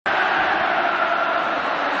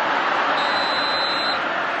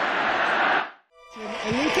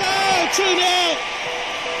2-0.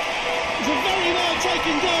 It's a very well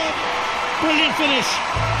taken goal. Brilliant finish.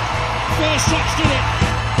 First touch did it.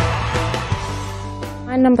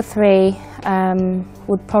 My number 3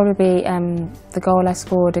 would probably be the goal I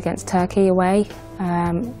scored against Turkey away.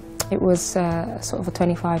 It was sort of a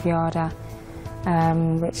 25-yarder,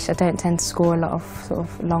 which I don't tend to score a lot of sort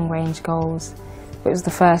of long-range goals. It was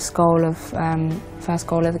the first goal of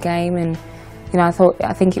the game, and I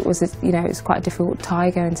think it was it was quite a difficult tie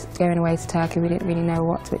going away to Turkey. We didn't really know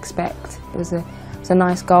what to expect. It was a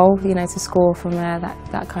nice goal, to score from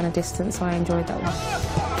that kind of distance. So I enjoyed that one.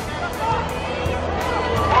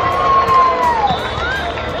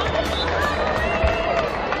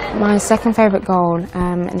 My second favourite goal,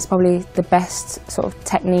 and it's probably the best sort of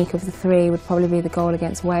technique of the 3, would probably be the goal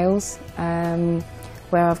against Wales,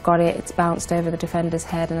 where I've got it, it's bounced over the defender's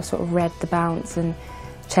head, and I've sort of read the bounce and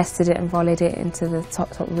chested it and volleyed it into the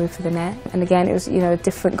top roof of the net. And again, it was a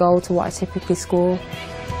different goal to what I typically score.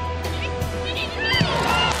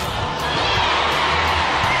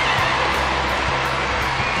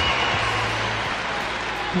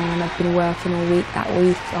 And I've been working all that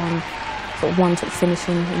week on sort of one-touch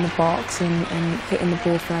finishing in the box and hitting the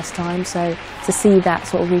ball first time. So to see that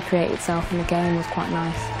sort of recreate itself in the game was quite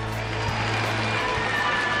nice.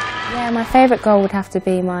 Yeah, my favourite goal would have to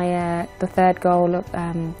be the 3rd goal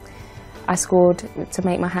I scored to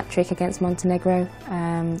make my hat-trick against Montenegro.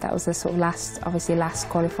 That was the sort of last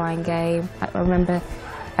qualifying game. I remember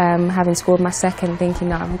having scored my 2nd, thinking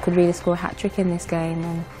that I could really score a hat-trick in this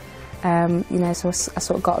game. And so I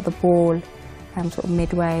sort of got the ball sort of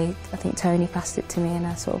midway. I think Tony passed it to me, and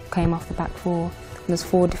I sort of came off the back 4. And there's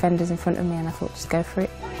 4 defenders in front of me, and I thought, just go for it.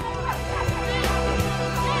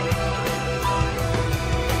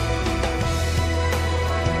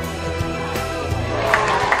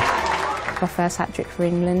 My first hat-trick for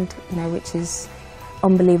England, which is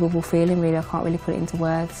unbelievable feeling, really. I can't really put it into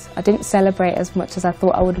words. I didn't celebrate as much as I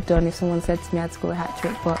thought I would have done if someone said to me I'd score a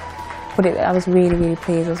hat-trick, but I was really, really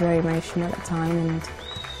pleased. I was very emotional at the time, and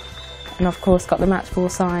of course got the match ball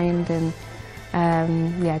signed, and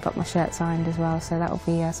got my shirt signed as well, so that will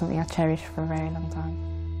be something I cherish for a very long time.